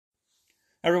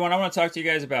Everyone, I want to talk to you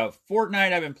guys about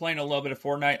Fortnite. I've been playing a little bit of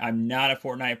Fortnite. I'm not a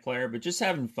Fortnite player, but just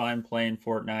having fun playing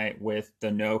Fortnite with the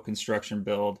no construction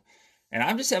build. And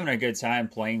I'm just having a good time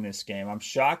playing this game. I'm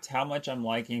shocked how much I'm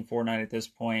liking Fortnite at this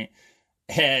point.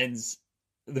 And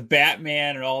the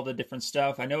Batman and all the different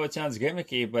stuff. I know it sounds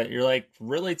gimmicky, but you're like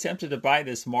really tempted to buy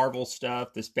this Marvel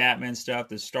stuff, this Batman stuff,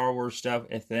 this Star Wars stuff,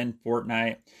 and then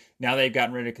Fortnite. Now they've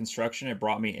gotten rid of construction. It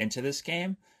brought me into this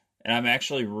game and I'm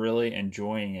actually really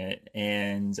enjoying it.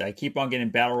 And I keep on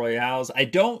getting battle royales. I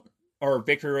don't, or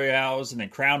victory royales, and then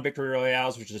crown victory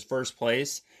royales, which is first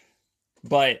place.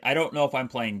 But I don't know if I'm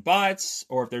playing bots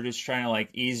or if they're just trying to like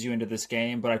ease you into this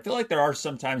game. But I feel like there are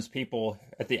sometimes people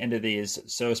at the end of these.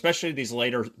 So especially these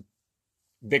later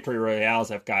victory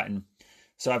royales I've gotten.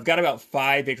 So I've got about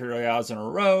 5 victory royales in a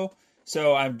row.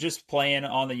 So I'm just playing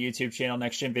on the YouTube channel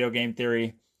Next Gen Video Game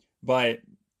Theory. But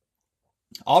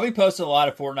I'll be posting a lot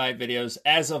of Fortnite videos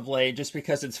as of late just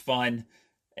because it's fun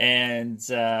and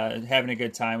having a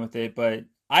good time with it. But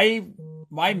my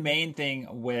main thing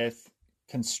with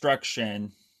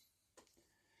construction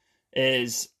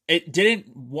is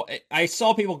I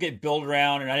saw people get built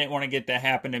around and I didn't want to get that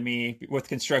happen to me with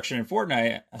construction in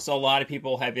Fortnite. I saw a lot of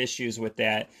people have issues with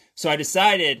that. So I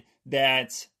decided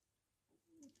that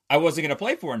I wasn't going to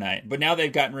play Fortnite, but now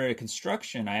they've gotten rid of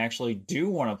construction. I actually do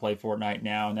want to play Fortnite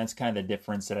now, and that's kind of the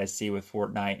difference that I see with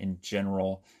Fortnite in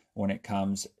general when it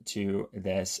comes to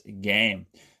this game.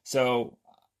 So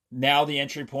now the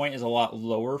entry point is a lot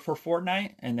lower for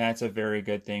Fortnite, and that's a very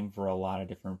good thing for a lot of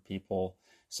different people.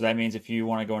 So that means if you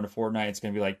want to go into Fortnite, it's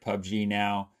going to be like PUBG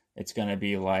now. It's going to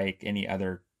be like any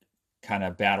other kind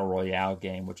of battle royale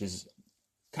game, which is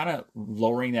kind of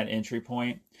lowering that entry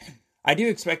point. I do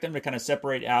expect them to kind of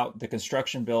separate out the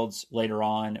construction builds later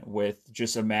on with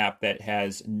just a map that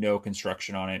has no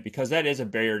construction on it, because that is a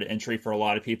barrier to entry for a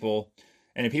lot of people.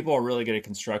 And if people are really good at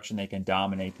construction, they can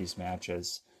dominate these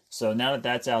matches. So now that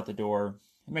that's out the door,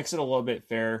 it makes it a little bit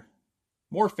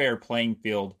more fair playing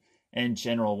field in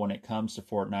general when it comes to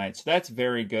Fortnite. So that's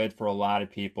very good for a lot of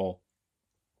people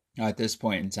at this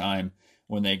point in time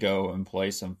when they go and play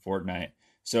some Fortnite.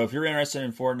 So if you're interested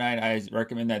in Fortnite, I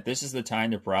recommend that this is the time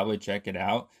to probably check it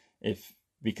out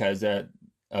because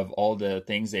of all the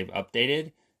things they've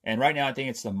updated. And right now, I think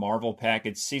it's the Marvel pack.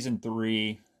 It's season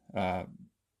 3,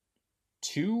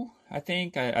 2, I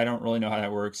think. I don't really know how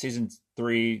that works. Season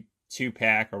 3, 2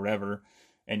 pack or whatever.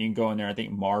 And you can go in there. I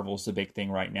think Marvel's the big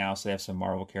thing right now. So they have some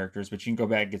Marvel characters. But you can go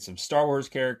back and get some Star Wars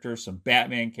characters, some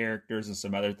Batman characters, and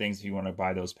some other things if you want to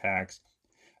buy those packs.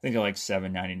 I think they're like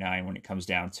 $7.99 when it comes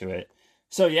down to it.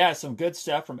 So yeah, some good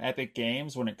stuff from Epic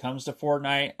Games when it comes to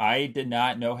Fortnite. I did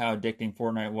not know how addicting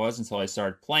Fortnite was until I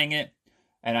started playing it,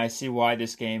 and I see why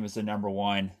this game is the number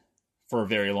one for a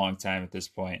very long time at this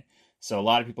point. So a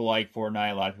lot of people like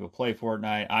Fortnite, a lot of people play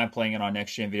Fortnite. I'm playing it on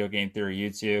Next Gen Video Game Theory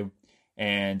YouTube,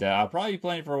 and I'll probably be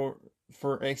playing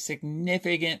for a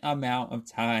significant amount of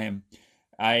time.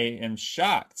 I am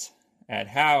shocked at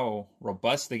how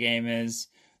robust the game is.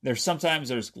 There's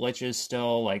glitches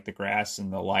still, like the grass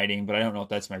and the lighting, but I don't know if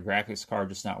that's my graphics card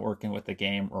just not working with the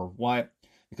game or what,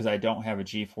 because I don't have a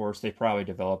GeForce. They probably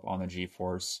develop on the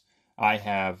GeForce. I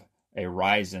have a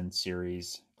Ryzen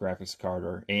series graphics card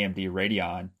or AMD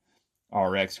Radeon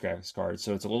RX graphics card,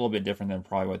 so it's a little bit different than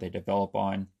probably what they develop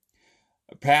on.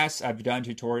 I've done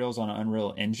tutorials on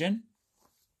Unreal Engine,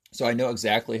 so I know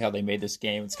exactly how they made this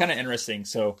game. It's kind of interesting.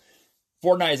 So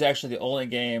Fortnite is actually the only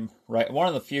game, right? One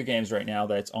of the few games right now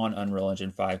that's on Unreal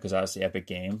Engine 5, because obviously Epic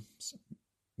Games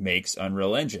makes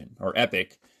Unreal Engine, or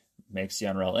Epic makes the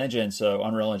Unreal Engine. So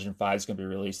Unreal Engine 5 is going to be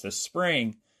released this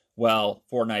spring. Well,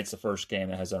 Fortnite's the first game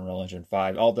that has Unreal Engine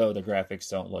 5, although the graphics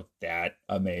don't look that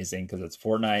amazing because it's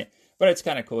Fortnite. But it's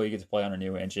kind of cool. You get to play on a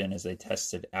new engine as they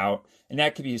test it out. And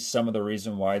that could be some of the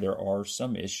reason why there are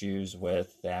some issues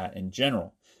with that in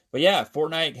general. But yeah,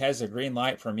 Fortnite has a green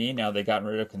light for me. Now they've gotten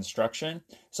rid of construction.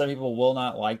 Some people will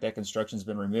not like that construction's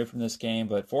been removed from this game,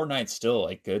 but Fortnite's still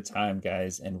a good time,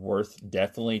 guys, and worth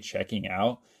definitely checking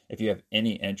out if you have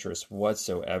any interest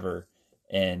whatsoever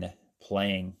in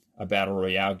playing a battle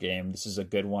royale game. This is a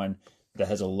good one that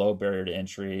has a low barrier to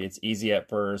entry. It's easy at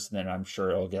first, and then I'm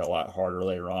sure it'll get a lot harder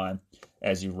later on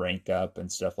as you rank up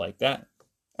and stuff like that.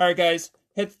 All right, guys.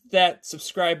 Hit that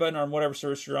subscribe button on whatever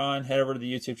service you're on. Head over to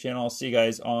the YouTube channel. I'll see you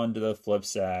guys on to the flip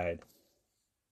side.